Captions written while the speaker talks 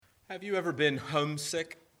Have you ever been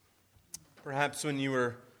homesick? Perhaps when you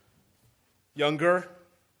were younger,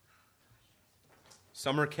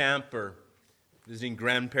 summer camp or visiting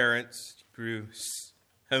grandparents, you grew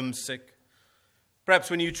homesick. Perhaps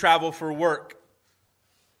when you travel for work,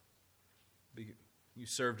 you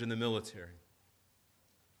served in the military,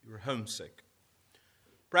 you were homesick.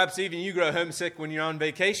 Perhaps even you grow homesick when you're on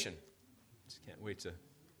vacation. Just can't wait to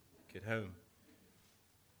get home.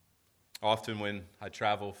 Often when I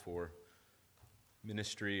travel for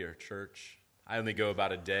ministry or church, I only go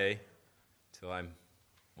about a day till I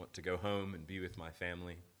want to go home and be with my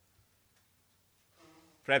family.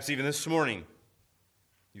 Perhaps even this morning,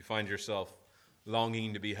 you find yourself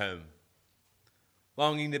longing to be home,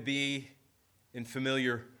 longing to be in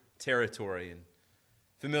familiar territory and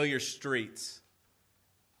familiar streets,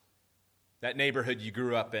 that neighborhood you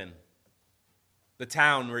grew up in, the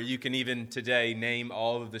town where you can even today name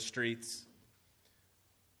all of the streets,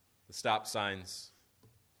 the stop signs,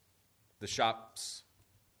 the shops,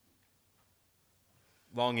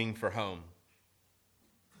 longing for home.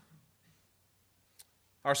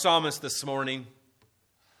 Our psalmist this morning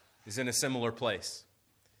is in a similar place.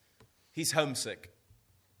 He's homesick.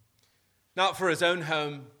 Not for his own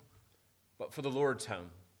home, but for the Lord's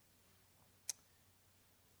home.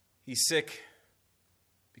 He's sick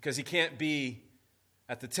because he can't be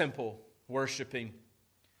at the temple worshiping.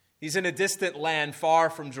 He's in a distant land far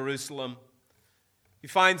from Jerusalem. He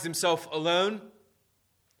finds himself alone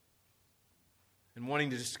and wanting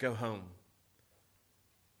to just go home.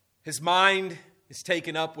 His mind is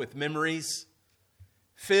taken up with memories,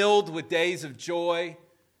 filled with days of joy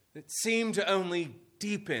that seem to only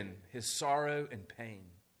deepen his sorrow and pain.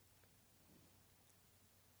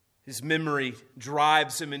 His memory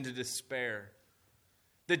drives him into despair.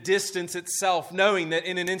 The distance itself, knowing that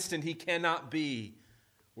in an instant he cannot be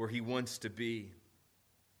where he wants to be.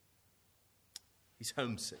 He's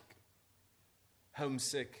homesick.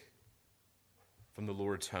 Homesick from the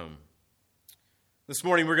Lord's home. This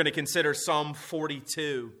morning we're going to consider Psalm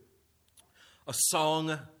 42, a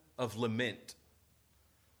song of lament.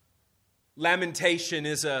 Lamentation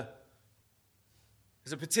is a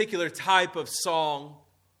particular type of song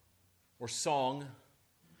or song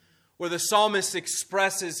where the psalmist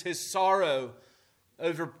expresses his sorrow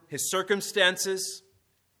over his circumstances,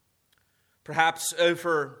 perhaps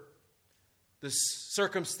over the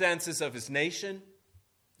circumstances of his nation,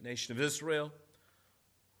 the nation of Israel,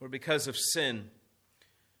 or because of sin.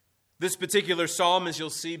 This particular psalm, as you'll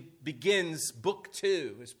see, begins Book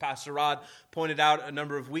 2. As Pastor Rod pointed out a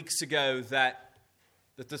number of weeks ago, that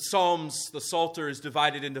the Psalms, the Psalter, is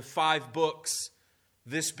divided into 5 books,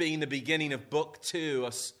 this being the beginning of Book 2.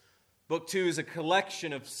 Book 2 is a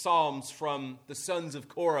collection of psalms from the sons of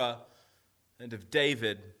Korah and of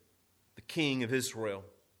David, the king of Israel.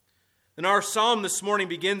 And our psalm this morning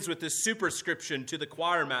begins with this superscription to the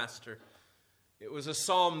choir master. It was a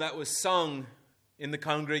psalm that was sung in the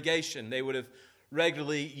congregation. They would have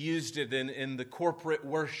regularly used it in the corporate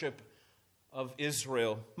worship of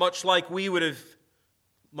Israel. Much like we used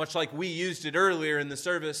it earlier in the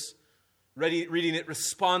service, reading it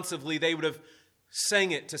responsively, they would have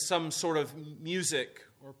sang it to some sort of music,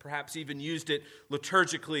 or perhaps even used it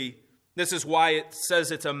liturgically. This is why it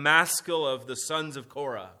says it's a maskil of the sons of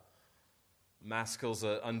Korah. Maskil is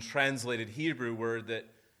an untranslated Hebrew word that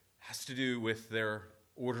has to do with their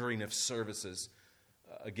ordering of services.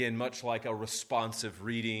 Again, much like a responsive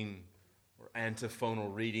reading or antiphonal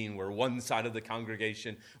reading, where one side of the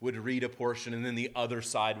congregation would read a portion and then the other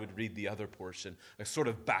side would read the other portion, a sort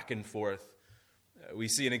of back and forth. We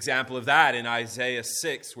see an example of that in Isaiah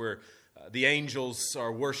 6, where the angels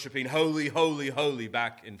are worshiping holy, holy, holy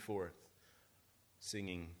back and forth,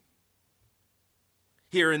 singing.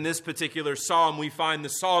 Here in this particular psalm, we find the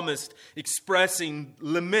psalmist expressing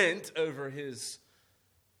lament over his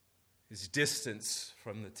distance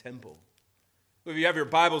from the temple. If you have your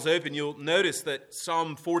Bibles open, you'll notice that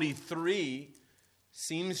Psalm 43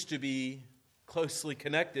 seems to be closely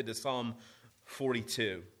connected to Psalm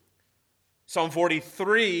 42. Psalm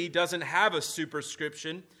 43 doesn't have a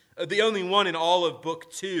superscription. The only one in all of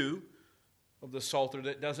Book 2 of the Psalter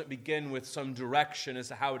that doesn't begin with some direction as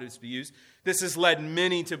to how it is to be used. This has led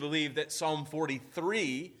many to believe that Psalm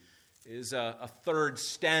 43 is a third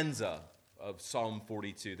stanza of Psalm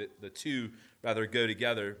 42, that the two rather go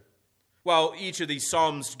together. While each of these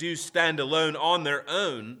psalms do stand alone on their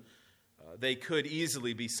own, they could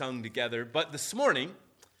easily be sung together. But this morning,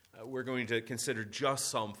 we're going to consider just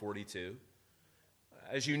Psalm 42.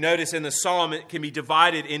 As you notice in the psalm, it can be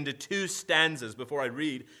divided into 2 stanzas. Before I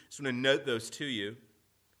read, I just want to note those to you.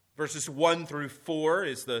 Verses 1 through 4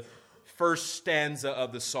 is the first stanza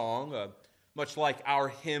of the song. Much like our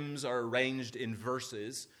hymns are arranged in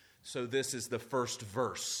verses, so this is the first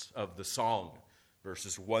verse of the song,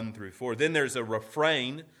 verses 1 through 4. Then there's a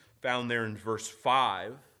refrain found there in verse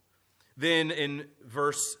 5. Then in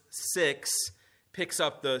verse 6, picks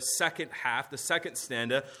up the second half, the second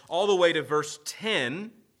stanza, all the way to verse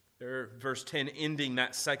 10, verse 10 ending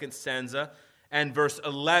that second stanza, and verse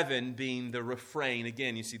 11 being the refrain.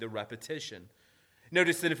 Again, you see the repetition.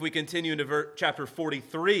 Notice that if we continue into chapter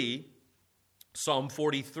 43, Psalm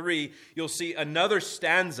 43, you'll see another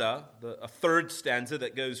stanza, a third stanza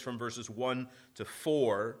that goes from verses 1 to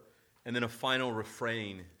 4, and then a final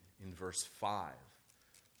refrain in verse 5.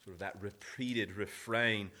 Sort of that repeated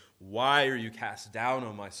refrain. Why are you cast down,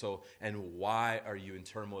 O my soul? And why are you in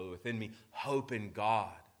turmoil within me? Hope in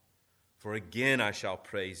God. For again I shall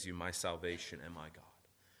praise you, my salvation and my God.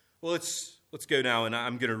 Well, let's go now, and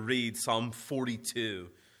I'm going to read Psalm 42.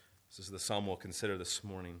 This is the psalm we'll consider this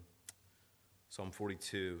morning. Psalm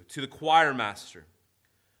 42. To the choir master,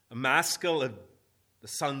 a maskil of the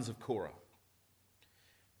sons of Korah.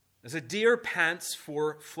 As a deer pants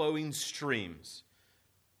for flowing streams,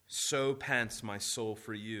 so pants my soul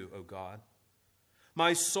for you, O God.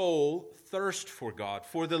 My soul thirsts for God,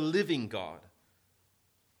 for the living God.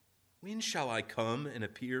 When shall I come and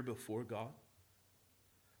appear before God?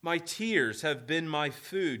 My tears have been my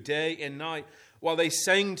food day and night, while they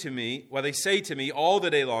say to me all the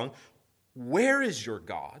day long, where is your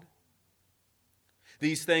God?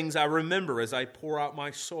 These things I remember as I pour out my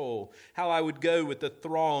soul, how I would go with the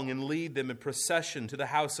throng and lead them in procession to the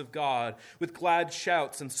house of God, with glad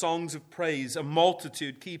shouts and songs of praise, a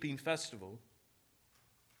multitude keeping festival.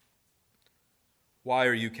 Why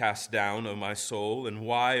are you cast down, O my soul, and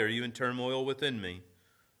why are you in turmoil within me?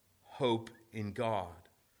 Hope in God,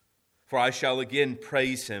 for I shall again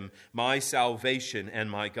praise him, my salvation and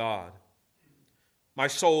my God. My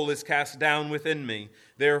soul is cast down within me,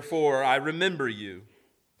 therefore I remember you.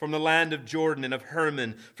 From the land of Jordan and of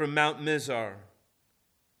Hermon, from Mount Mizar.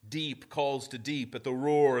 Deep calls to deep at the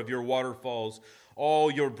roar of your waterfalls. All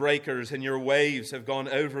your breakers and your waves have gone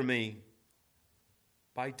over me.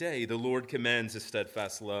 By day the Lord commands his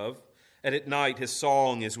steadfast love, and at night his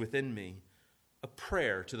song is within me, a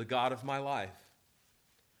prayer to the God of my life.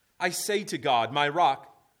 I say to God, my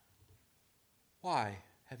rock, why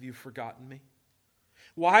have you forgotten me?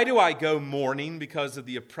 Why do I go mourning because of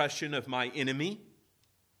the oppression of my enemy?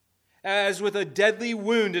 As with a deadly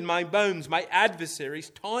wound in my bones, my adversaries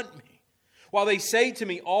taunt me, while they say to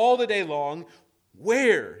me all the day long,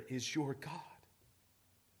 where is your God?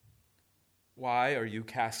 Why are you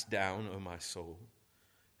cast down, O my soul?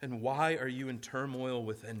 And why are you in turmoil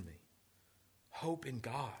within me? Hope in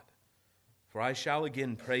God, for I shall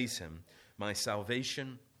again praise him, my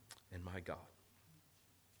salvation and my God.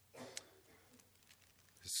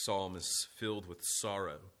 This psalm is filled with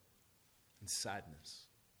sorrow and sadness.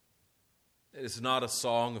 It is not a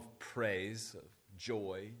song of praise, of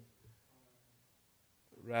joy,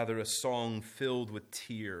 but rather a song filled with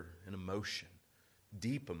tear and emotion,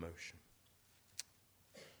 deep emotion.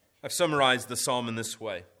 I've summarized the psalm in this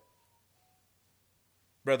way.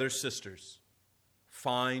 Brothers, sisters,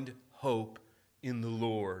 find hope in the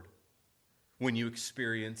Lord when you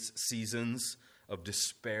experience seasons of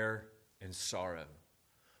despair and sorrow,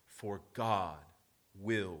 for God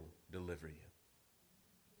will deliver you.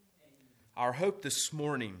 Our hope this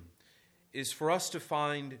morning is for us to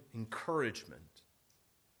find encouragement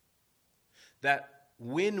that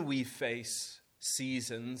when we face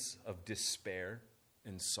seasons of despair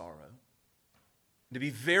and sorrow, to be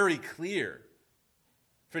very clear,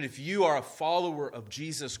 friend, if you are a follower of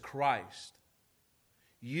Jesus Christ,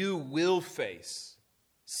 you will face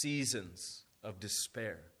seasons of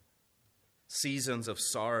despair, seasons of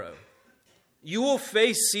sorrow. You will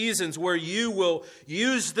face seasons where you will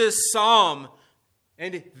use this psalm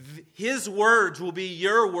and his words will be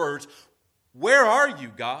your words. Where are you,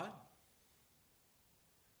 God?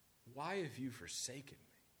 Why have you forsaken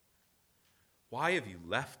me? Why have you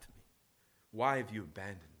left me? Why have you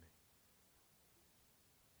abandoned me?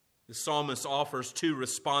 The psalmist offers two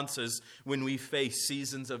responses when we face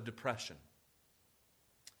seasons of depression.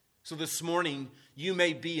 So this morning, you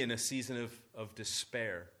may be in a season of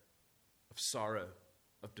despair, of sorrow,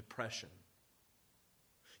 of depression.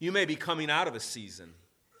 You may be coming out of a season.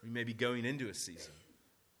 You may be going into a season.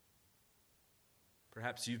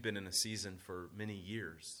 Perhaps you've been in a season for many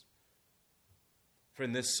years.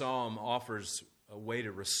 Friend, this psalm offers a way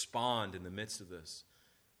to respond in the midst of this.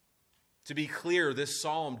 To be clear, this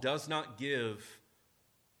psalm does not give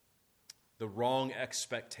the wrong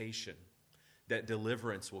expectation that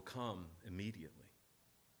deliverance will come immediately.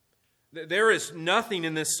 There is nothing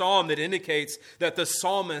in this psalm that indicates that the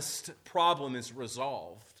psalmist's problem is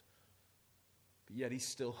resolved. But yet he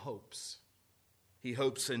still hopes. He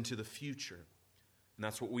hopes into the future. And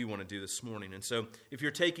that's what we want to do this morning. And so if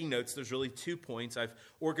you're taking notes, there's really 2 points. I've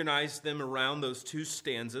organized them around those 2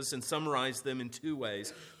 stanzas and summarized them in 2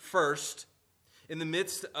 ways. First, in the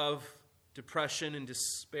midst of depression and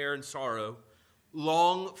despair and sorrow,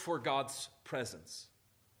 long for God's presence.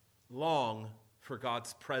 Long for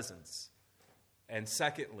God's presence. And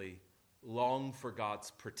secondly, long for God's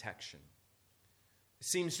protection. It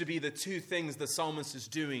seems to be the 2 things the psalmist is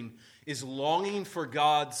doing, is longing for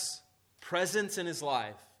God's presence in his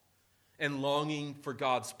life and longing for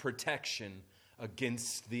God's protection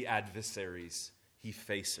against the adversaries he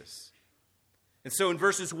faces. And so in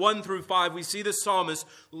verses 1 through 5, we see the psalmist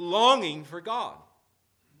longing for God.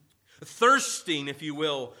 Thirsting, if you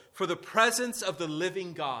will, for the presence of the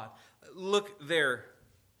living God. Look there.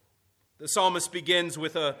 The psalmist begins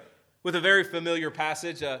with a very familiar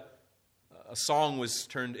passage. A song was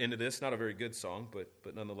turned into this. Not a very good song,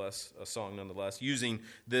 but nonetheless, a song nonetheless, using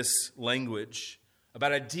this language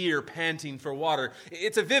about a deer panting for water.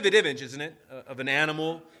 It's a vivid image, isn't it? Of an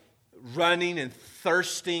animal running and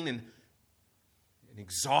thirsting and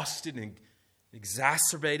exhausted and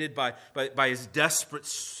exacerbated by his desperate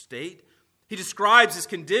state. He describes his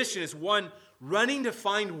condition as one running to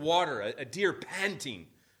find water, a deer panting,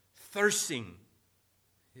 thirsting,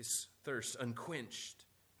 his thirst unquenched.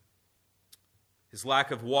 His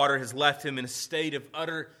lack of water has left him in a state of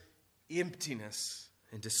utter emptiness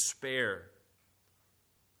and despair.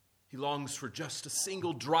 He longs for just a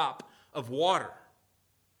single drop of water.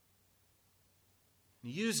 He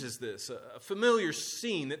uses this, a familiar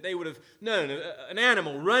scene that they would have known, an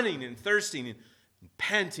animal running and thirsting and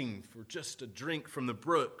panting for just a drink from the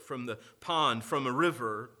brook, from the pond, from a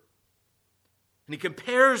river. And he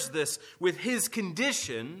compares this with his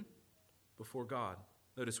condition before God.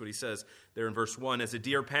 Notice what he says there in verse 1, as a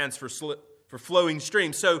deer pants for flowing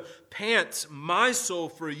streams, so pants my soul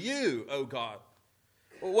for you, O God.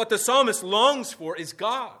 What the psalmist longs for is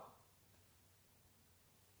God.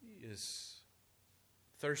 He is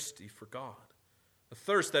thirsty for God, a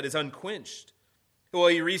thirst that is unquenched. Well,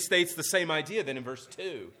 he restates the same idea then in verse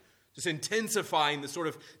 2, just intensifying the sort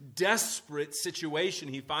of desperate situation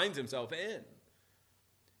he finds himself in.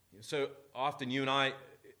 So often you and I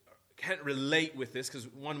can't relate with this because,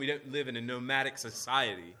 one, we don't live in a nomadic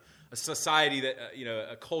society, a society that,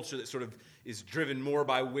 a culture that sort of is driven more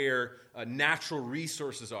by where natural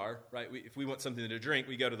resources are, right? If we want something to drink,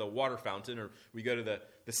 we go to the water fountain, or we go to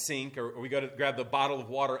the sink, or we go to grab the bottle of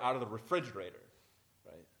water out of the refrigerator,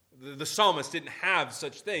 right? The psalmist didn't have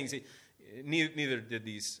such things. Neither did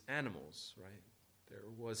these animals, right? There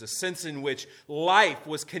was a sense in which life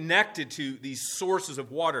was connected to these sources of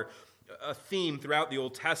water, a theme throughout the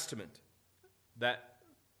Old Testament, that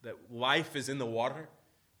life is in the water.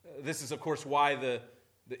 This is, of course, why the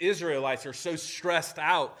Israelites are so stressed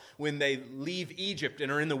out when they leave Egypt and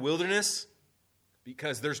are in the wilderness,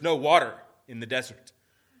 because there's no water in the desert.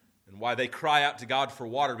 And why they cry out to God for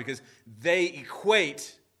water, because they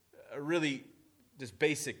equate a really just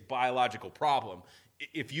basic biological problem.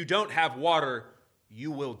 If you don't have water,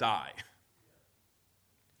 you will die.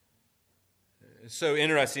 It's so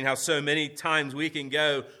interesting how so many times we can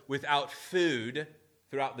go without food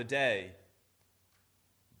throughout the day,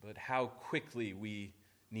 but how quickly we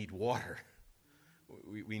need water.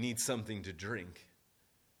 We need something to drink.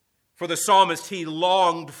 For the psalmist, he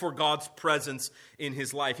longed for God's presence in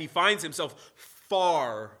his life. He finds himself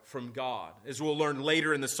far from God. As we'll learn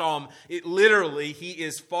later in the psalm, he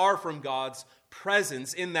is far from God's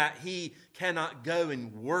presence in that he cannot go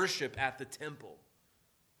and worship at the temple.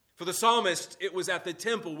 For the psalmist, it was at the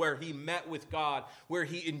temple where he met with God, where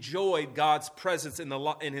he enjoyed God's presence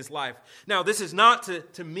in his life. Now, this is not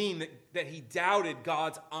to mean that he doubted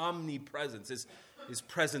God's omnipresence, his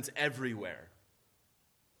presence everywhere.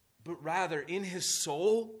 But rather, in his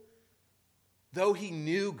soul, though he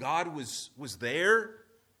knew God was there,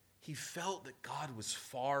 he felt that God was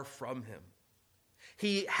far from him.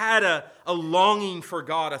 He had a longing for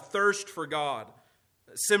God, a thirst for God.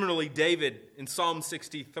 Similarly, David, in Psalm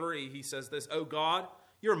 63, he says this, "O God,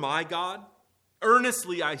 you're my God.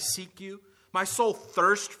 Earnestly I seek you. My soul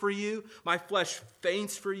thirsts for you. My flesh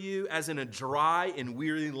faints for you, as in a dry and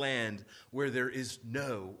weary land where there is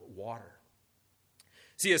no water."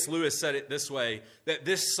 C.S. Lewis said it this way, that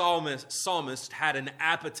this psalmist had an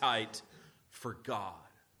appetite for God.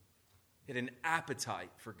 He had an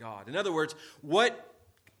appetite for God. In other words, what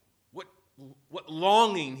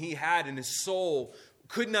longing he had in his soul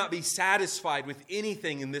could not be satisfied with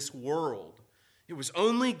anything in this world. It was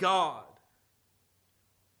only God.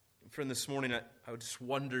 And friend, this morning I would just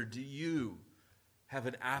wonder, do you have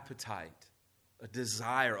an appetite, a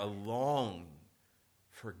desire, a longing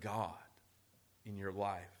for God in your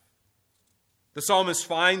life? The psalmist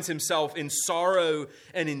finds himself in sorrow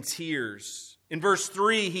and in tears. In verse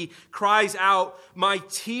 3, he cries out, "My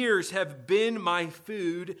tears have been my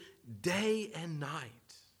food day and night."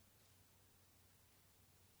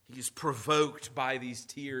 He is provoked by these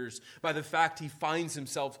tears, by the fact he finds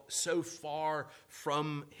himself so far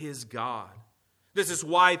from his God. This is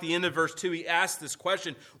why at the end of verse 2 he asks this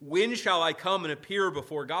question, "When shall I come and appear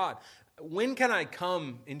before God?" When can I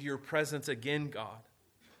come into your presence again, God?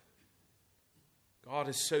 God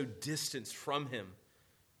is so distanced from him.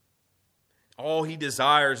 All he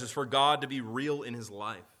desires is for God to be real in his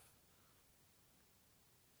life.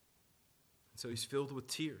 And so he's filled with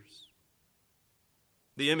tears.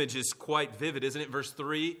 The image is quite vivid, isn't it? Verse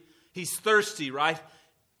 3, he's thirsty, right?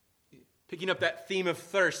 Picking up that theme of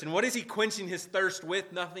thirst. And what is he quenching his thirst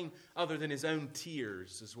with? Nothing other than his own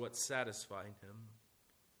tears is what's satisfying him.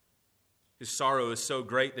 His sorrow is so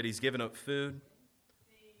great that he's given up food.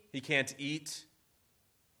 He can't eat.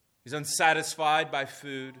 He's unsatisfied by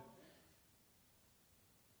food.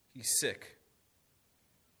 He's sick.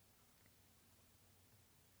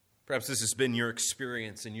 Perhaps this has been your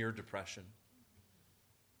experience in your depression,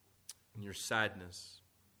 in your sadness,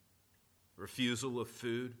 refusal of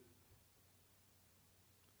food,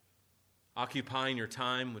 occupying your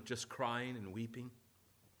time with just crying and weeping.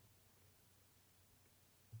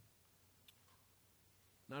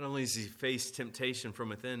 Not only does he face temptation from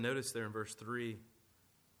within, notice there in verse 3,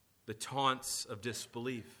 the taunts of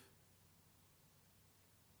disbelief.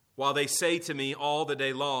 While they say to me all the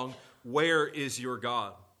day long, "Where is your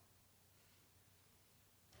God?"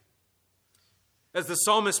 As the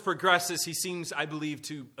psalmist progresses, he seems, I believe,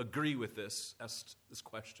 to agree with this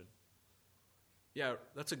question. Yeah,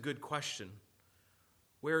 that's a good question.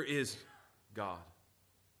 Where is God?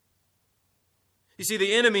 You see,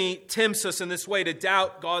 the enemy tempts us in this way to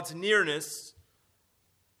doubt God's nearness.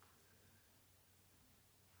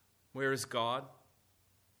 Where is God?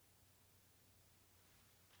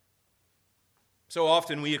 So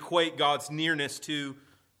often we equate God's nearness to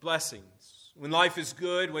blessings. When life is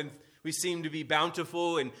good, when we seem to be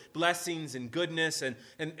bountiful in blessings and goodness, and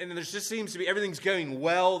there just seems to be everything's going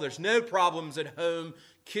well. There's no problems at home.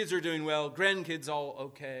 Kids are doing well. Grandkids all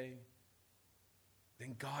okay.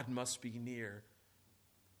 Then God must be near.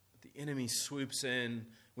 But the enemy swoops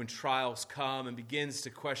in when trials come and begins to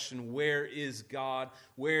question, where is God?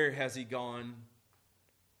 Where has he gone?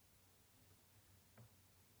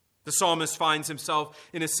 The psalmist finds himself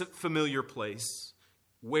in a familiar place.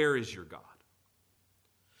 Where is your God?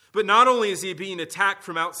 But not only is he being attacked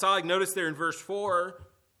from outside, notice there in verse 4,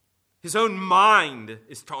 his own mind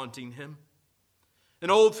is taunting him.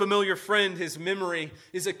 An old familiar friend, his memory,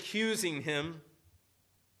 is accusing him.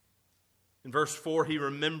 In verse 4, he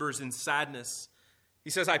remembers in sadness. He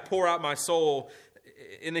says, "I pour out my soul."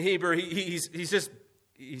 In the Hebrew, he's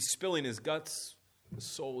spilling his guts. His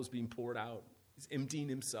soul is being poured out. He's emptying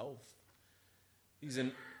himself. He's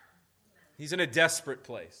in a desperate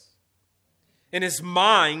place. And his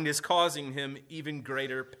mind is causing him even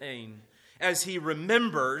greater pain as he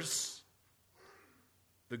remembers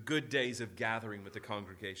the good days of gathering with the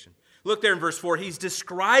congregation. Look there in verse 4. He's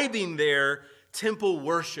describing their temple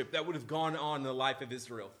worship that would have gone on in the life of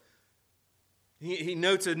Israel. He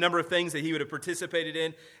notes a number of things that he would have participated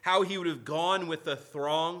in, how he would have gone with the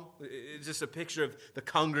throng. It's just a picture of the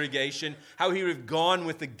congregation, how he would have gone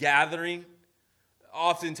with the gathering.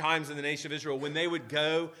 Oftentimes in the nation of Israel, when they would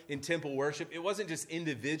go in temple worship, it wasn't just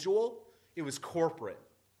individual, it was corporate.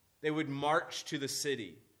 They would march to the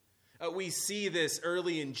city. We see this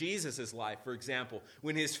early in Jesus' life, for example,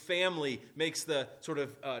 when his family makes the sort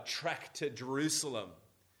of trek to Jerusalem,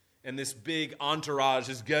 and this big entourage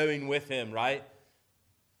is going with him, right?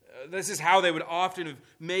 This is how they would often have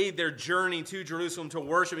made their journey to Jerusalem to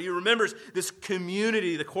worship. He remembers this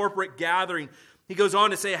community, the corporate gathering. He goes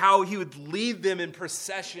on to say how he would lead them in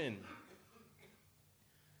procession.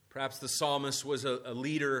 Perhaps the psalmist was a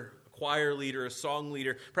leader, a choir leader, a song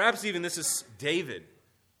leader. Perhaps even this is David.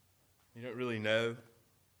 You don't really know.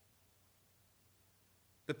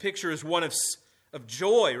 The picture is one of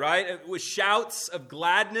joy, right? With shouts of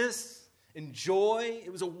gladness and joy. It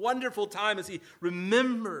was a wonderful time as he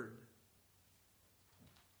remembered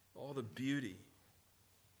all the beauty.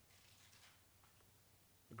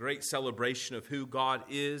 A great celebration of who God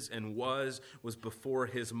is and was before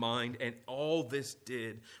his mind, and all this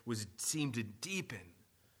did was seem to deepen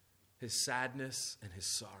his sadness and his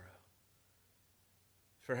sorrow.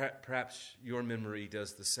 Perhaps your memory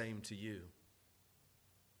does the same to you.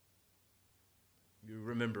 You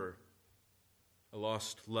remember a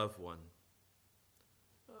lost loved one.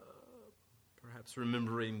 Perhaps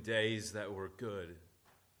remembering days that were good,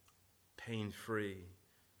 pain-free.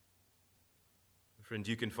 Friend,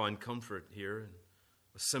 you can find comfort here in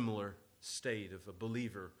a similar state of a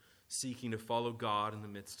believer seeking to follow God in the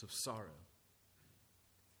midst of sorrow.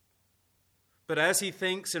 But as he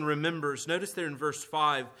thinks and remembers, notice there in verse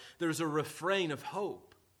 5, there's a refrain of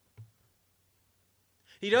hope.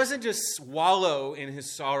 He doesn't just wallow in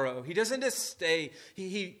his sorrow. He doesn't just stay.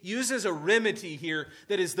 He uses a remedy here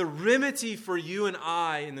that is the remedy for you and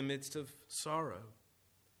I in the midst of sorrow.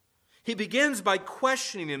 He begins by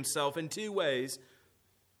questioning himself in two ways.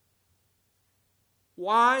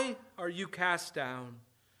 Why are you cast down?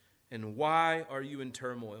 And why are you in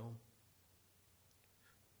turmoil?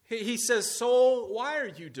 He says, soul, why are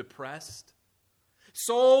you depressed?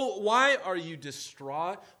 Soul, why are you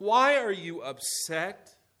distraught? Why are you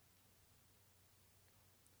upset?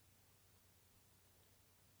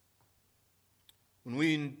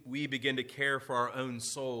 When we begin to care for our own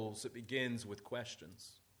souls, it begins with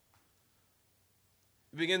questions.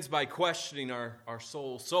 It begins by questioning our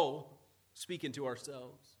soul, speaking to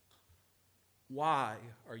ourselves. Why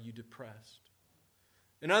are you depressed?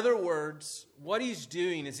 In other words, what he's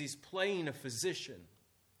doing is he's playing a physician.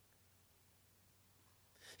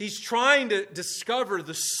 He's trying to discover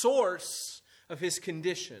the source of his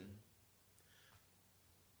condition.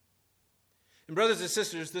 And brothers and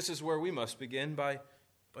sisters, this is where we must begin by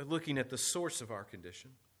looking at the source of our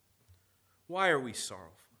condition. Why are we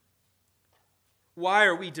sorrowful? Why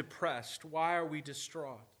are we depressed? Why are we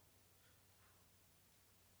distraught?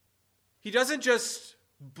 He doesn't just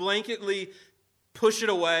blanketly push it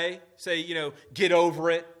away, say, get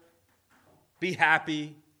over it, be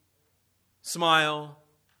happy, smile.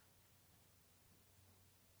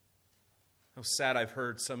 How sad I've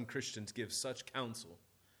heard some Christians give such counsel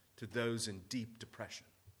to those in deep depression.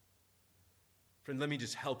 Friend, let me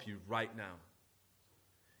just help you right now.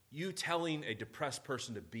 You telling a depressed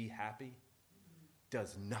person to be happy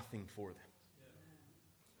does nothing for them.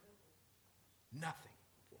 Nothing.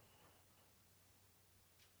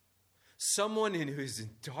 Someone who is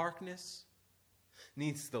in darkness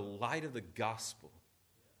needs the light of the gospel,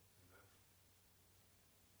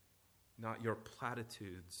 not your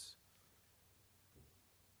platitudes.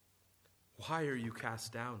 Why are you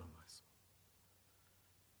cast down on my soul?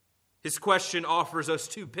 His question offers us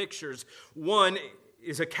two pictures. One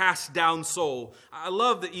is a cast down soul. I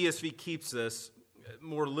love that ESV keeps this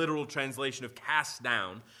more literal translation of cast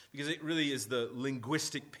down, because it really is the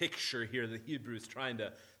linguistic picture here that Hebrew is trying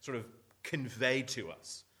to sort of convey to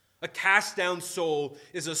us. A cast down soul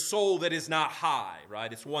is a soul that is not high,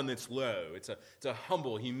 right? It's one that's low. It's a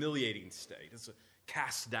humble, humiliating state. It's a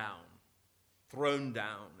cast down, thrown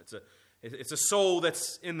down. It's a soul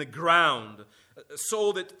that's in the ground, a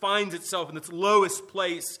soul that finds itself in its lowest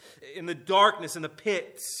place, in the darkness, in the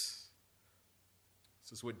pits.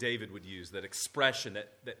 This is what David would use, that expression,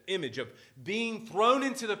 that image of being thrown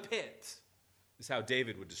into the pit, is how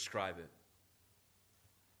David would describe it.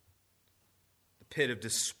 The pit of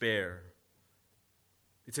despair.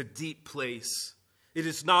 It's a deep place. It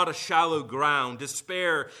is not a shallow ground.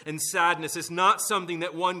 Despair and sadness is not something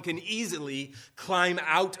that one can easily climb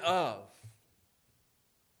out of.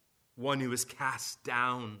 One who is cast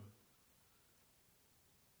down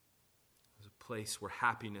is a place where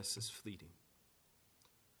happiness is fleeting.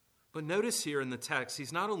 But notice here in the text,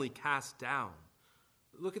 he's not only cast down.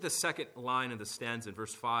 Look at the second line of the stanza in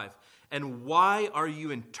verse 5. And why are you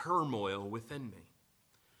in turmoil within me?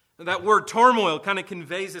 And that word turmoil kind of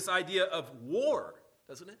conveys this idea of war,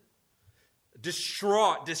 doesn't it?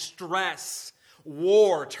 Distraught, distress,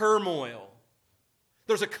 war, turmoil.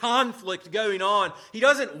 There's a conflict going on. He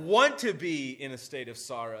doesn't want to be in a state of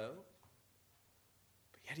sorrow,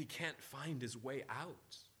 but yet he can't find his way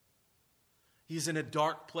out. He's in a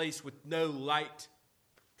dark place with no light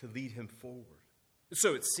to lead him forward.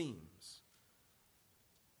 So it seems.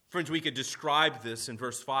 Friends, we could describe this in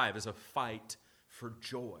verse 5 as a fight for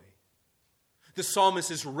joy. The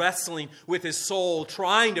psalmist is wrestling with his soul,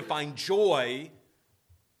 trying to find joy.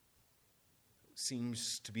 It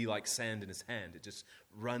seems to be like sand in his hand. It just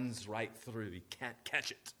runs right through. He can't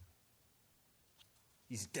catch it.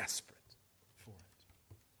 He's desperate for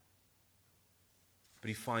it. But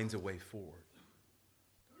he finds a way forward.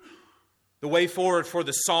 The way forward for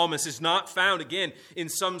the psalmist is not found, again, in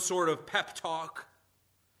some sort of pep talk,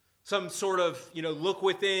 some sort of, look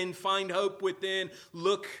within, find hope within,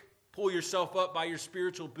 pull yourself up by your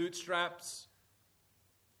spiritual bootstraps.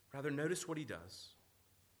 Rather, notice what he does.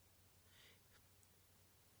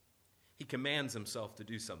 he commands himself to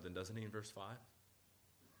do something, doesn't he, in verse 5?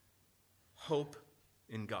 Hope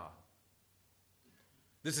in God.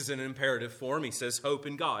 This is an imperative form. He says, hope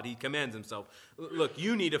in God. He commands himself. Look,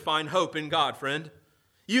 you need to find hope in God, friend.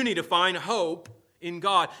 You need to find hope in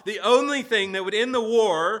God. The only thing that would end the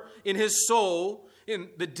war in his soul, in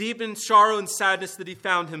the deepened sorrow and sadness that he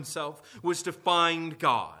found himself, was to find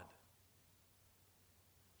God.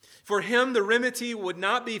 For him, the remedy would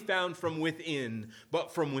not be found from within,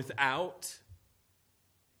 but from without,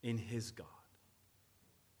 in his God.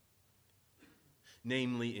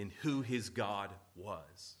 Namely, in who his God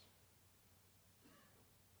was.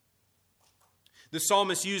 The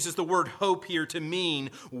psalmist uses the word hope here to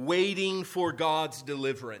mean waiting for God's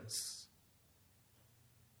deliverance.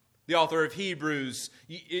 The author of Hebrews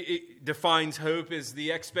defines hope as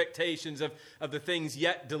the expectations of the things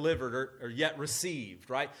yet delivered or yet received,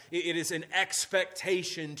 right? It is an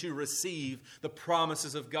expectation to receive the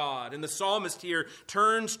promises of God. And the psalmist here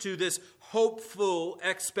turns to this hopeful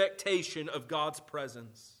expectation of God's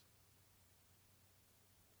presence.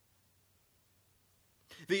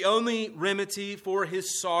 The only remedy for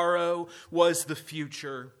his sorrow was the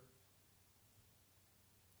future.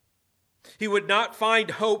 He would not find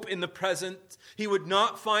hope in the present. He would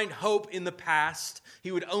not find hope in the past.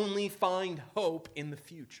 He would only find hope in the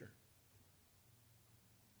future.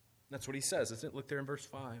 That's what he says, isn't it? Look there in verse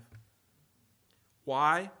 5.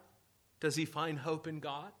 Why does he find hope in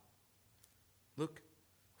God? Look,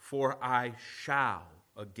 for I shall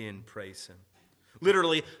again praise him.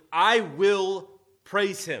 Literally, I will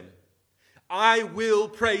praise him. I will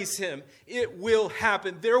praise him. It will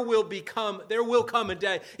happen. There will come a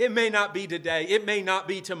day. It may not be today. It may not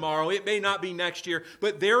be tomorrow. It may not be next year.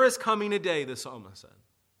 But there is coming a day, the psalmist said,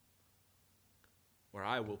 where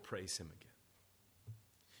I will praise him again.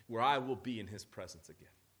 Where I will be in his presence again.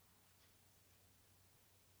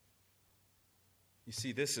 You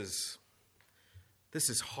see, this is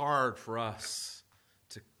hard for us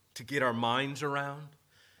to get our minds around.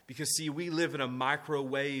 Because, see, we live in a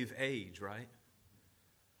microwave age, right?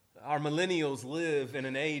 Our millennials live in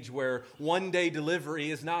an age where one-day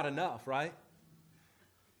delivery is not enough, right?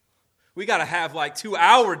 We got to have like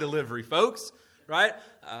 2-hour delivery, folks, right?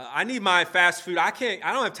 I need my fast food. I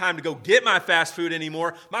don't have time to go get my fast food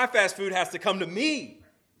anymore. My fast food has to come to me.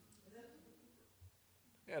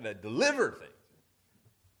 I got to deliver things.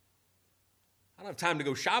 I don't have time to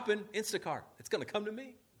go shopping. Instacart. It's going to come to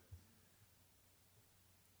me.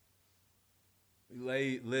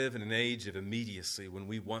 We live in an age of immediacy. When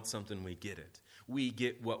we want something, we get it. We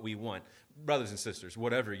get what we want. Brothers and sisters,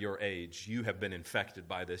 whatever your age, you have been infected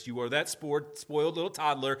by this. You are that spoiled little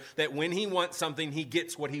toddler that when he wants something, he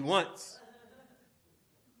gets what he wants.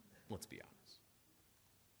 Let's be honest.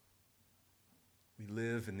 We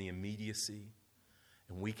live in the immediacy,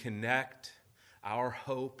 and we connect our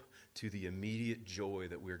hope to the immediate joy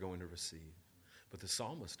that we're going to receive. But the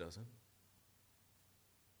psalmist doesn't.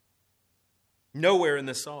 Nowhere in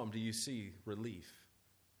the psalm do you see relief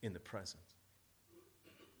in the present,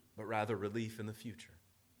 but rather relief in the future,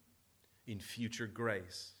 in future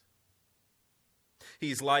grace.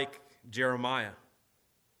 He's like Jeremiah.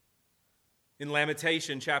 In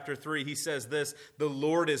Lamentation chapter 3, he says this, "The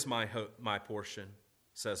Lord is my hope, my portion,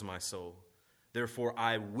 says my soul. Therefore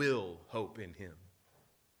I will hope in him."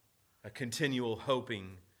 A continual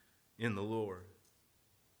hoping in the Lord.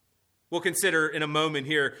 We'll consider in a moment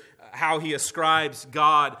here how he ascribes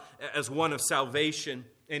God as one of salvation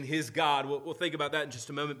and his God. We'll think about that in just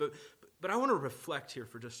a moment. But I want to reflect here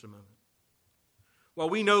for just a moment. While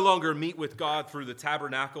we no longer meet with God through the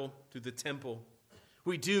tabernacle, through the temple,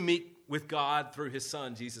 we do meet with God through his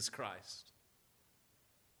Son, Jesus Christ.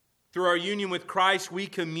 Through our union with Christ, we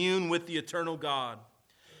commune with the eternal God.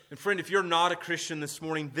 And friend, if you're not a Christian this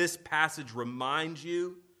morning, this passage reminds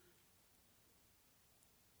you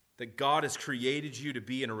that God has created you to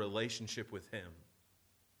be in a relationship with him.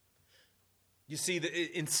 You see,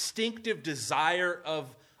 the instinctive desire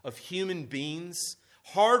of human beings,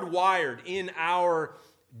 hardwired in our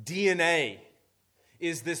DNA,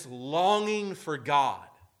 is this longing for God.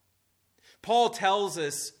 Paul tells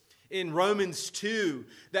us in Romans 2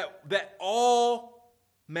 that all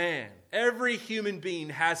man, every human being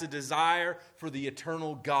has a desire for the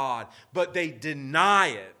eternal God, but they deny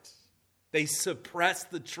it. They suppress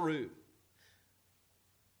the truth.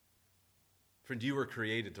 Friend, you were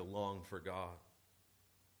created to long for God.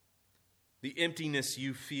 The emptiness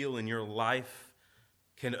you feel in your life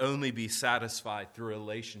can only be satisfied through a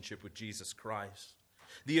relationship with Jesus Christ.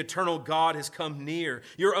 The eternal God has come near.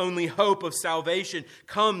 Your only hope of salvation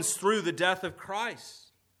comes through the death of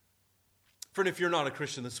Christ. Friend, if you're not a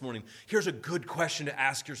Christian this morning, here's a good question to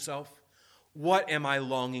ask yourself. What am I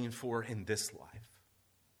longing for in this life?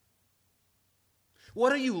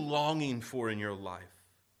 What are you longing for in your life?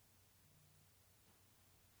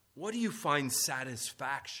 What do you find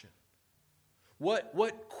satisfaction?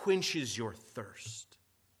 What quenches your thirst?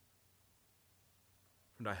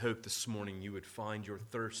 And I hope this morning you would find your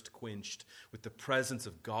thirst quenched with the presence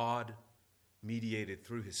of God mediated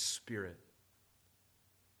through His Spirit,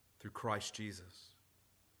 through Christ Jesus.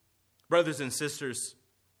 Brothers and sisters,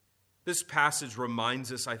 this passage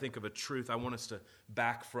reminds us, I think, of a truth I want us to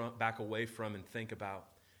back away from and think about.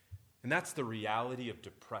 And that's the reality of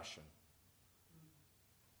depression.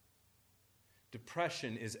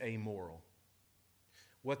 Depression is amoral.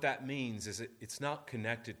 What that means is it's not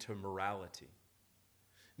connected to morality.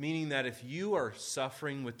 Meaning that if you are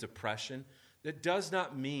suffering with depression, that does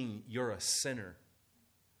not mean you're a sinner,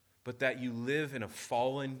 but that you live in a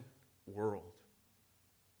fallen world.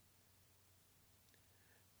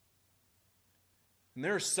 And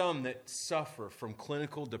there are some that suffer from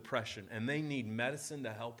clinical depression, and they need medicine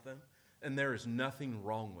to help them, and there is nothing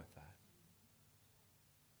wrong with that.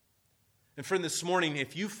 And friend, this morning,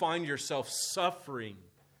 if you find yourself suffering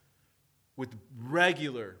with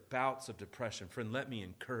regular bouts of depression, friend, let me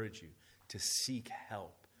encourage you to seek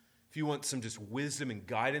help. If you want some just wisdom and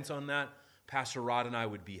guidance on that, Pastor Rod and I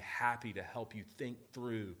would be happy to help you think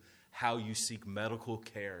through how you seek medical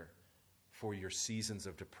care for your seasons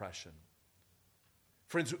of depression.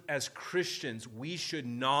 Friends, as Christians, we should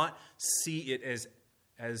not see it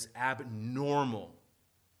as abnormal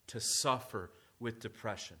to suffer with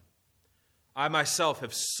depression. I myself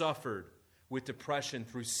have suffered with depression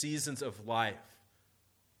through seasons of life,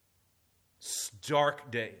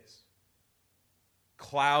 dark days,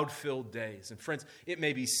 cloud-filled days. And friends, it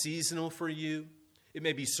may be seasonal for you. It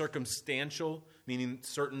may be circumstantial, meaning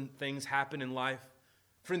certain things happen in life.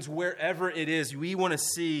 Friends, wherever it is, we want to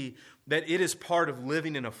see that it is part of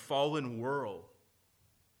living in a fallen world.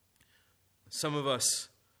 Some of us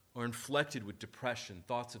are inflected with depression,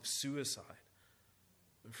 thoughts of suicide.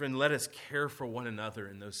 Friend, let us care for one another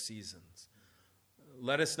in those seasons.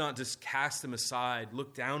 Let us not just cast them aside,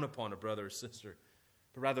 look down upon a brother or sister,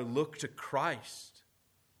 but rather look to Christ.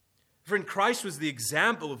 Friend, Christ was the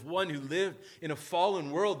example of one who lived in a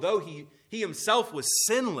fallen world, though he himself was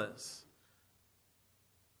sinless.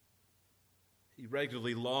 He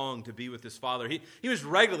regularly longed to be with his Father. He was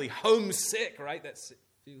regularly homesick, right? That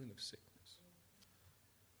feeling of sickness.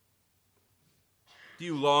 Do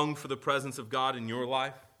you long for the presence of God in your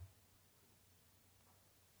life?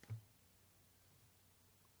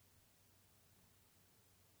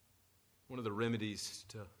 One of the remedies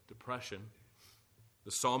to depression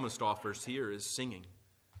the psalmist offers here is singing.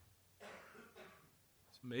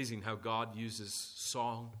 It's amazing how God uses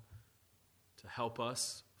song to help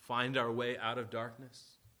us find our way out of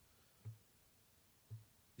darkness.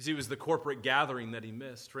 You see, it was the corporate gathering that he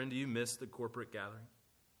missed. Friend, do you miss the corporate gathering?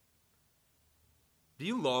 Do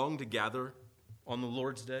you long to gather on the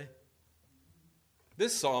Lord's day?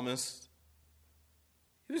 This psalmist,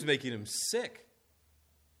 he was making him sick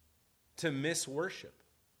to miss worship.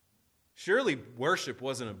 Surely worship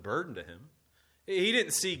wasn't a burden to him. He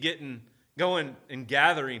didn't see going and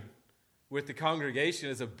gathering with the congregation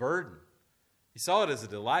as a burden. He saw it as a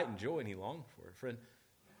delight and joy, and he longed for it. Friend,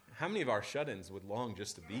 how many of our shut-ins would long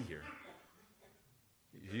just to be here?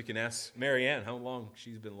 You can ask Mary Ann how long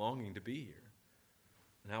she's been longing to be here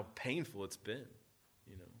and how painful it's been,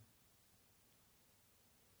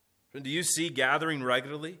 Friend, do you see gathering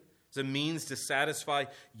regularly as a means to satisfy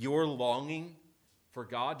your longing for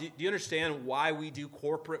God? Do you understand why we do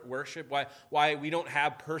corporate worship? Why we don't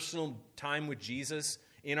have personal time with Jesus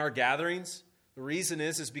in our gatherings? The reason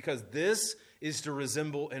is because this is to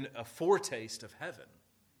resemble a foretaste of heaven.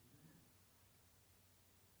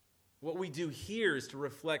 What we do here is to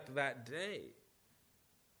reflect that day.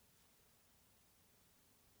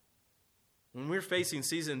 When we're facing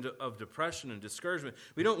seasons of depression and discouragement,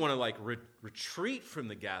 we don't want to retreat from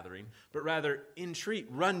the gathering, but rather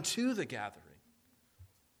run to the gathering.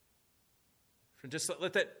 Just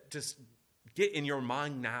let that just get in your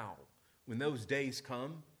mind now. When those days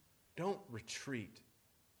come, don't retreat,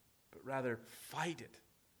 but rather fight it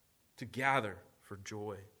to gather for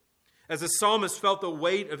joy. As the psalmist felt the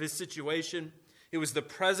weight of his situation, it was the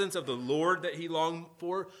presence of the Lord that he longed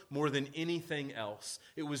for more than anything else.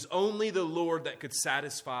 It was only the Lord that could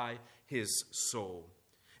satisfy his soul.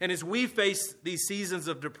 And as we face these seasons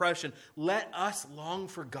of depression, let us long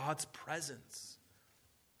for God's presence.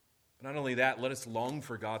 But not only that, let us long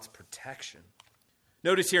for God's protection.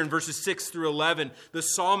 Notice here in verses 6 through 11, the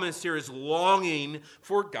psalmist here is longing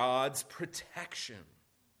for God's protection.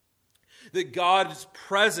 that God's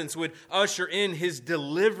presence would usher in his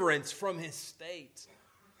deliverance from his state.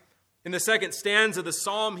 In the second stanza, the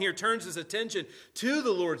psalm here turns his attention to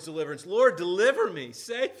the Lord's deliverance. Lord, deliver me,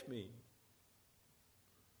 save me.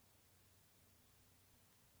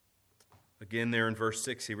 Again, there in verse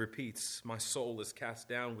 6, he repeats, my soul is cast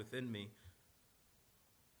down within me.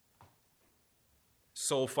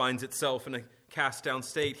 Soul finds itself in a cast down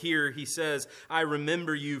state. Here he says, I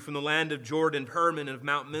remember you from the land of Jordan, Hermon, and of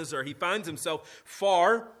Mount Mizar. He finds himself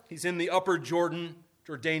far. He's in the upper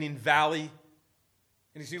Jordanian valley.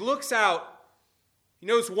 And as he looks out, he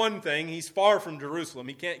knows one thing. He's far from Jerusalem.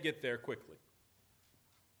 He can't get there quickly.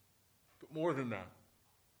 But more than that,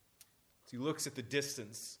 as he looks at the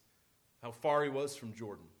distance, how far he was from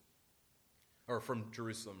Jordan, or from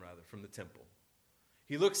Jerusalem rather, from the temple.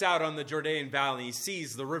 He looks out on the Jordanian valley and he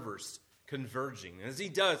sees the rivers converging. And as he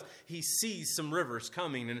does, he sees some rivers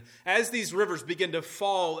coming. And as these rivers begin to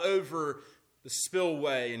fall over the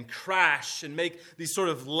spillway and crash and make these sort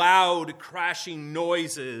of loud crashing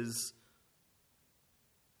noises,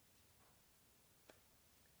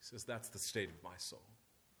 he says, that's the state of my soul.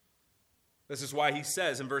 This is why he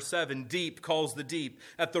says in verse 7, deep calls the deep.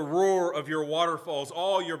 At the roar of your waterfalls,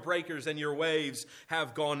 all your breakers and your waves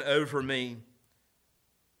have gone over me.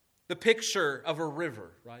 The picture of a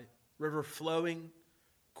river, right? River flowing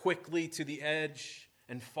quickly to the edge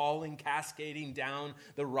and falling, cascading down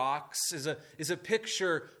the rocks is a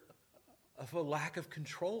picture of a lack of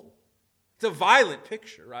control. It's a violent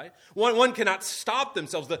picture, right? One cannot stop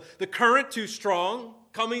themselves. The current too strong,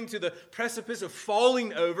 coming to the precipice of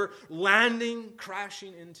falling over, landing,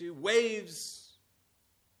 crashing into waves.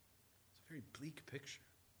 It's a very bleak picture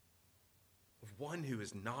of one who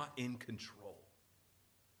is not in control.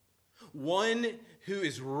 One who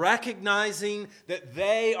is recognizing that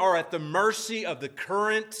they are at the mercy of the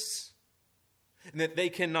currents and that they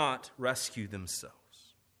cannot rescue themselves.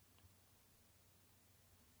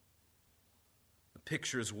 The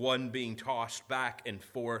picture is one being tossed back and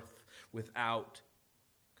forth without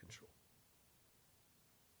control.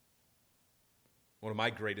 One of my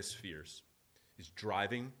greatest fears is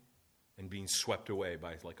driving and being swept away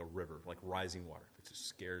by like a river, like rising water. It just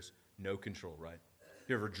scares, no control, right?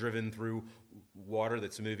 You ever driven through water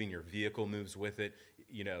that's moving, your vehicle moves with it,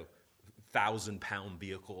 1,000-pound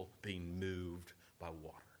vehicle being moved by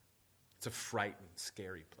water. It's a frightening,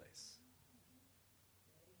 scary place.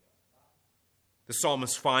 The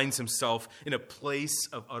psalmist finds himself in a place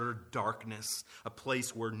of utter darkness, a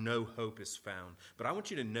place where no hope is found. But I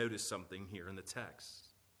want you to notice something here in the text,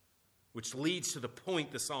 which leads to the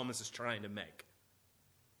point the psalmist is trying to make.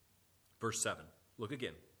 Verse 7, look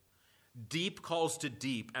again. Deep calls to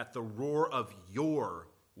deep at the roar of your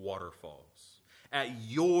waterfalls, at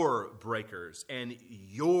your breakers and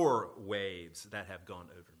your waves that have gone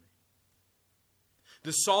over me.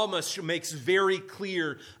 The psalmist makes very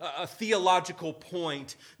clear a theological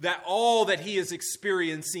point that all that he is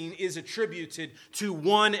experiencing is attributed to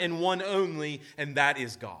one and one only, and that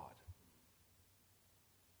is God.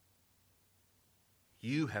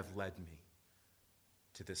 You have led me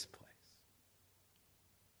to this place.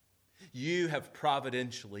 You have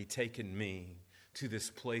providentially taken me to this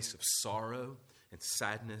place of sorrow and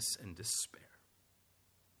sadness and despair.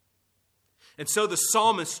 And so the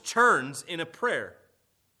psalmist turns in a prayer,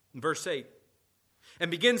 in verse 8,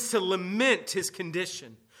 and begins to lament his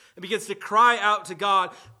condition, and begins to cry out to God,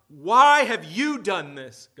 why have you done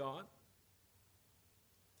this, God?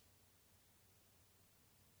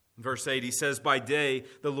 In verse 8, he says, by day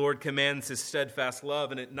the Lord commands his steadfast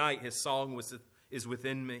love, and at night his song is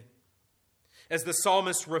within me. As the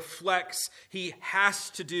psalmist reflects, he has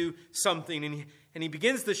to do something, and he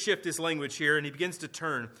begins to shift his language here, and he begins to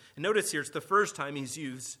turn. And notice here, it's the first time he's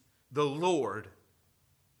used the Lord.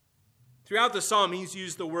 Throughout the psalm, he's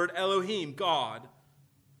used the word Elohim, God.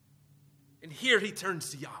 And here he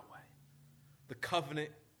turns to Yahweh, the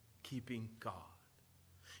covenant-keeping God.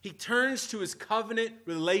 He turns to his covenant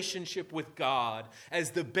relationship with God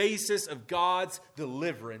as the basis of God's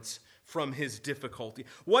deliverance from his difficulty.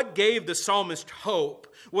 What gave the psalmist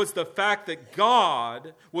hope was the fact that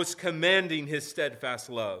God was commanding his steadfast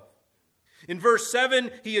love. In verse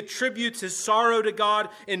 7, he attributes his sorrow to God.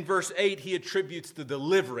 In verse 8, he attributes the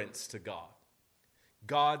deliverance to God.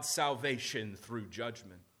 God's salvation through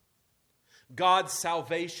judgment. God's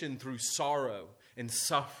salvation through sorrow and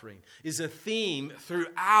suffering is a theme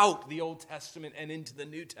throughout the Old Testament and into the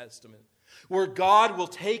New Testament, where God will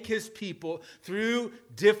take his people through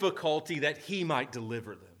difficulty that he might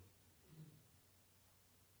deliver them.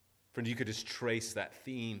 Friend, you could just trace that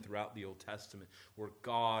theme throughout the Old Testament, where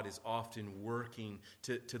God is often working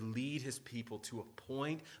to lead his people to a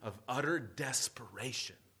point of utter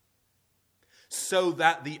desperation, so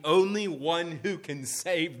that the only one who can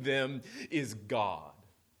save them is God.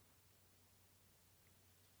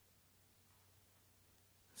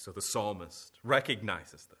 So the psalmist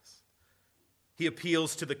recognizes this. He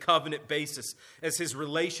appeals to the covenant basis as his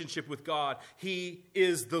relationship with God. He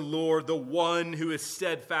is the Lord, the one who is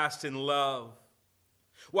steadfast in love.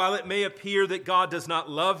 While it may appear that God does not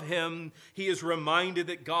love him, he is reminded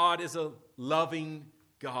that God is a loving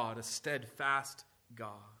God, a steadfast God.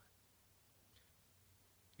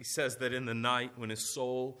 He says that in the night when his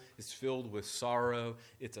soul is filled with sorrow,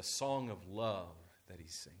 it's a song of love that he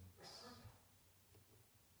sings.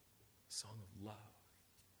 A song of love.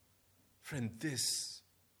 Friend, this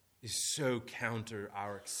is so counter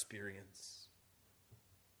our experience.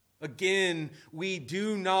 Again, we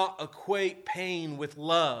do not equate pain with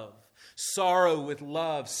love, sorrow with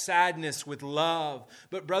love, sadness with love.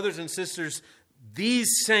 But brothers and sisters, these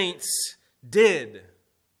saints did.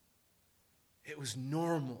 It was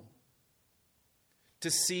normal to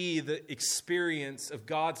see the experience of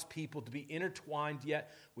God's people to be intertwined yet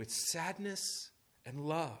with sadness and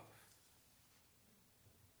love.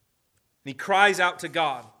 And he cries out to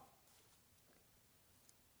God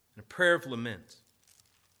in a prayer of lament.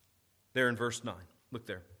 There in verse 9. Look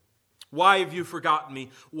there. Why have you forgotten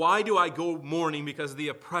me? Why do I go mourning because of the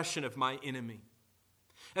oppression of my enemy?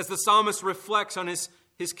 As the psalmist reflects on his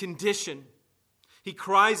condition, he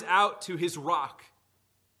cries out to his rock.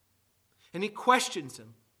 And he questions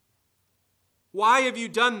him. Why have you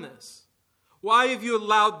done this? Why have you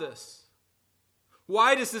allowed this?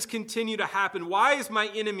 Why does this continue to happen? Why is my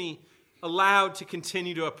enemy allowed to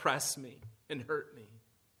continue to oppress me and hurt me?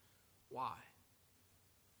 Why?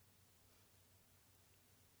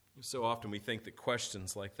 So often we think that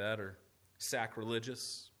questions like that are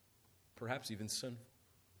sacrilegious, perhaps even sinful.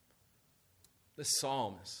 This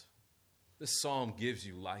psalm gives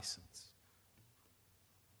you license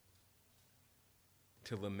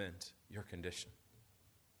to lament your condition.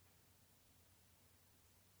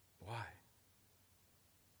 Why?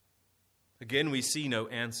 Again, we see no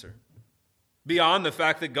answer. Beyond the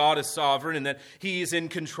fact that God is sovereign and that he is in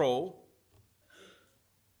control,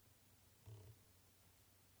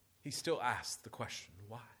 he still asks the question,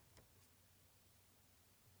 why?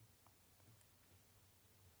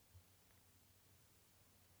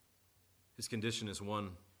 His condition is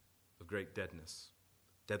one of great deadliness.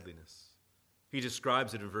 He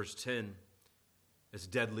describes it in verse 10 as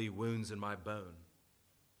deadly wounds in my bone.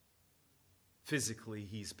 Physically,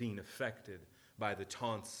 he's being affected by the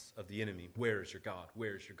taunts of the enemy. Where is your God?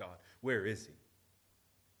 Where is your God? Where is he?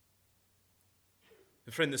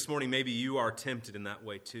 And friend, this morning, maybe you are tempted in that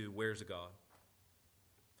way too. Where's God?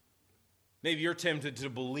 Maybe you're tempted to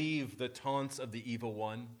believe the taunts of the evil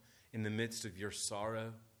one in the midst of your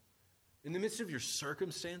sorrow, in the midst of your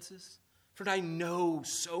circumstances. Friend, I know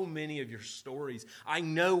so many of your stories. I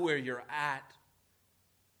know where you're at.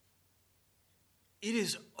 It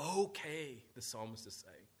is okay, the psalmist is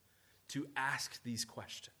saying, to ask these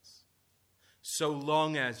questions, so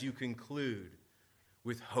long as you conclude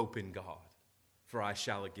with hope in God, for I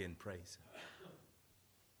shall again praise him.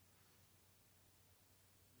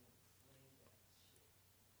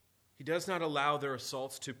 He does not allow their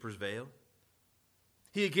assaults to prevail.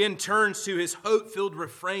 He again turns to his hope-filled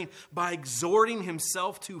refrain by exhorting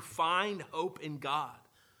himself to find hope in God.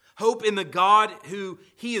 Hope in the God who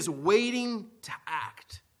he is waiting to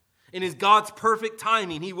act. In his God's perfect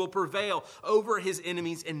timing, he will prevail over his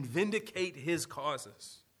enemies and vindicate his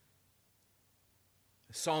causes.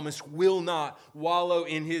 The psalmist will not wallow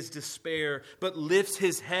in his despair, but lifts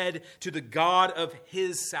his head to the God of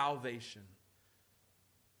his salvation.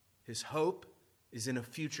 His hope is in a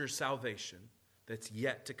future salvation that's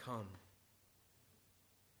yet to come.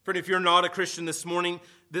 Friend, if you're not a Christian this morning,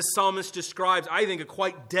 this psalmist describes, I think, a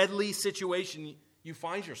quite deadly situation you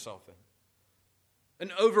find yourself in.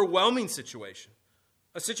 An overwhelming situation.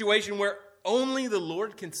 A situation where only the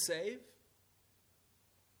Lord can save.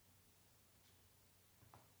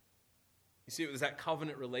 You see, it was that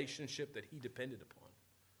covenant relationship that he depended upon.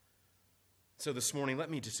 So this morning, let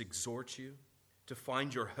me just exhort you to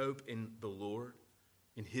find your hope in the Lord,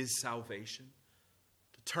 in his salvation.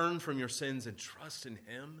 To turn from your sins and trust in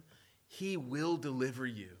him. He will deliver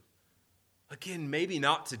you. Again, maybe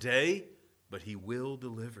not today, but he will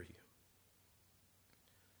deliver you.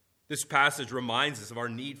 This passage reminds us of our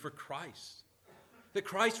need for Christ. That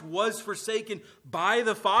Christ was forsaken by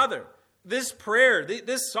the Father. This prayer,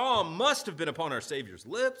 this psalm must have been upon our Savior's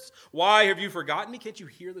lips. Why have you forgotten me? Can't you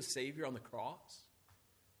hear the Savior on the cross?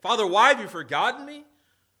 Father, why have you forgotten me?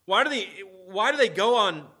 Why do they go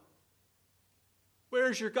on,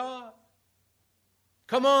 where's your God?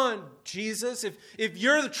 Come on, Jesus. If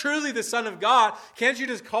you're truly the Son of God, can't you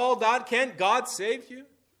just call God? Can't God save you?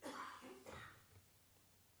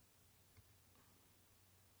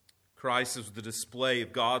 Christ is the display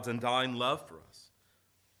of God's undying love for us.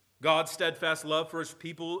 God's steadfast love for his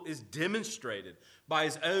people is demonstrated by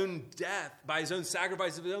his own death, by his own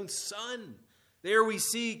sacrifice of his own Son. There we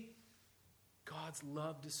see God's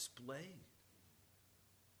love displayed.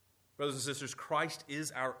 Brothers and sisters, Christ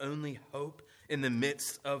is our only hope in the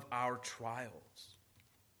midst of our trials.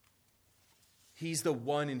 He's the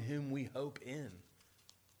one in whom we hope in,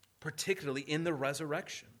 particularly in the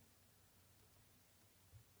resurrection.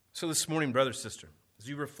 So this morning, brother, sister, as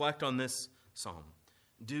you reflect on this psalm,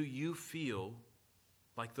 do you feel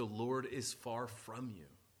like the Lord is far from you?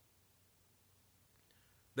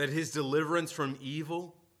 That his deliverance from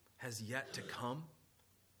evil has yet to come?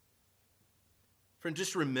 Friend,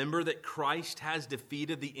 just remember that Christ has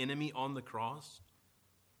defeated the enemy on the cross.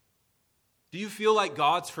 Do you feel like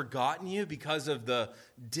God's forgotten you because of the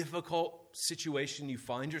difficult situation you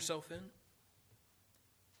find yourself in?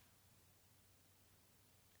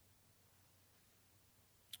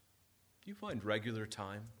 Do you find regular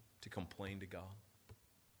time to complain to God?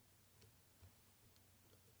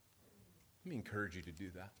 Let me encourage you to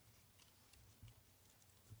do that.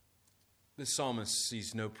 This psalmist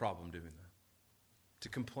sees no problem doing that. To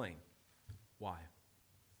complain. Why?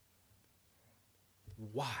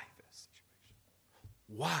 Why this situation?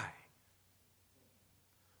 Why?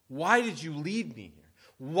 Why did you lead me here?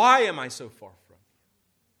 Why am I so far from you?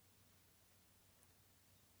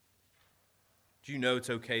 Do you know it's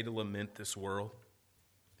okay to lament this world?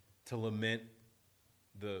 To lament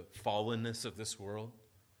the fallenness of this world?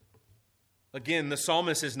 Again, the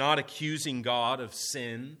psalmist is not accusing God of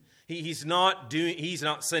sin. He's not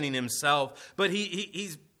sinning himself, but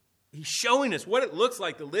he's showing us what it looks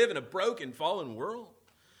like to live in a broken, fallen world.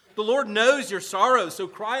 The Lord knows your sorrows, so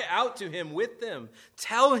cry out to him with them.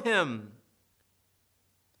 Tell him,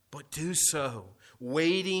 but do so,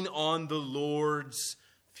 waiting on the Lord's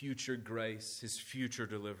future grace, his future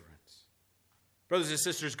deliverance. Brothers and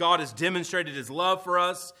sisters, God has demonstrated his love for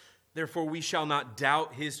us, therefore we shall not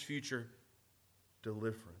doubt his future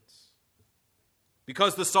deliverance.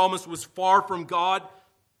 Because the psalmist was far from God,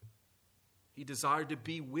 he desired to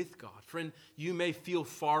be with God. Friend, you may feel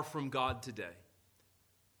far from God today,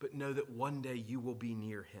 but know that one day you will be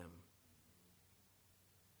near him.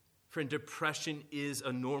 Friend, depression is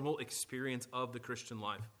a normal experience of the Christian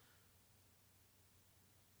life.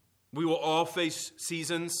 We will all face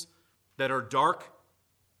seasons that are dark,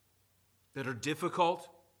 that are difficult,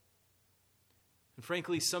 and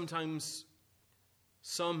frankly, sometimes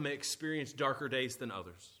some may experience darker days than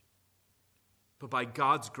others. But by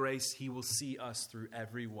God's grace, he will see us through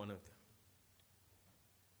every one of them.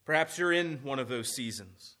 Perhaps you're in one of those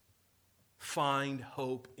seasons. Find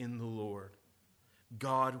hope in the Lord.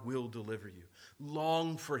 God will deliver you.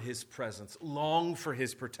 Long for his presence. Long for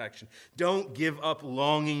his protection. Don't give up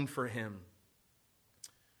longing for him.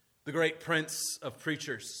 The great prince of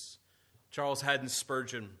preachers, Charles Haddon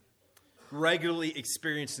Spurgeon, regularly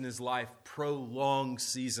experienced in his life prolonged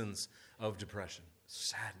seasons of depression,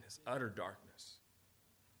 sadness, utter darkness.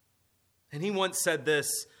 And he once said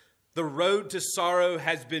this, "The road to sorrow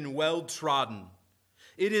has been well trodden.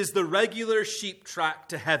 It is the regular sheep track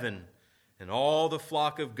to heaven, and all the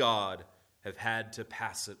flock of God have had to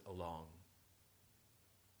pass it along."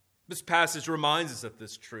 This passage reminds us of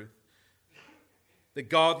this truth, that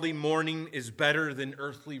godly mourning is better than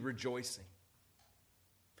earthly rejoicing.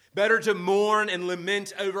 Better to mourn and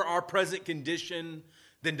lament over our present condition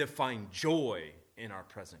than to find joy in our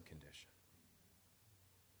present condition.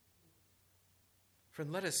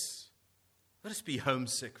 Friend, let us be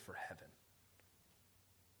homesick for heaven.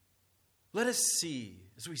 Let us see,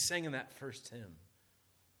 as we sang in that first hymn,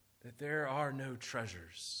 that there are no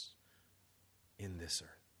treasures in this earth.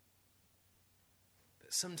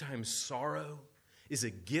 That sometimes sorrow is a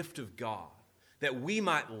gift of God, that we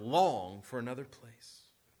might long for another place.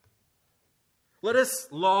 Let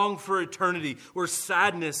us long for eternity where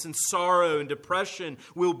sadness and sorrow and depression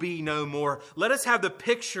will be no more. Let us have the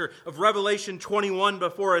picture of Revelation 21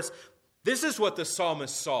 before us. This is what the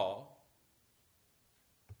psalmist saw.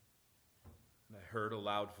 And I heard a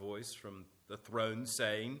loud voice from the throne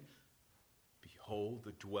saying, "Behold,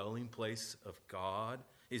 the dwelling place of God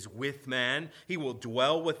is with man. He will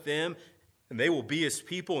dwell with them, And they will be his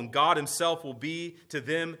people, and God himself will be to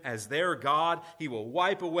them as their God. He will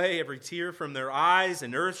wipe away every tear from their eyes,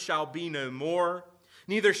 and earth shall be no more.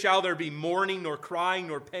 Neither shall there be mourning, nor crying,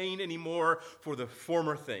 nor pain anymore, for the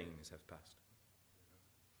former things have passed.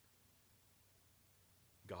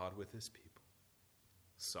 God with his people.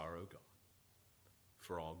 Sorrow gone.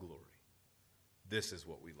 For all glory. This is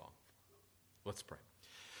what we long for. Let's pray.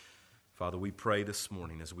 Father, we pray this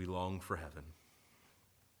morning as we long for heaven,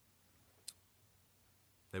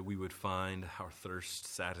 that we would find our thirst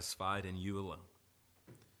satisfied in you alone.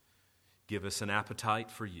 Give us an appetite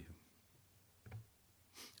for you,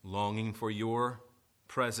 longing for your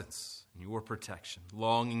presence and your protection,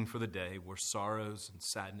 longing for the day where sorrows and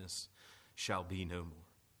sadness shall be no more.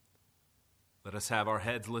 Let us have our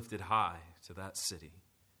heads lifted high to that city,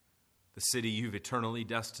 the city you've eternally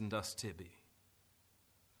destined us to be.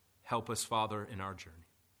 Help us, Father, in our journey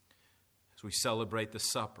as we celebrate the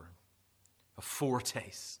supper, a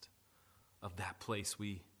foretaste of that place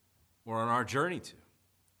we were on our journey to.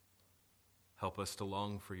 Help us to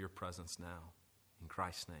long for your presence now. In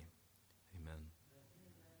Christ's name, amen.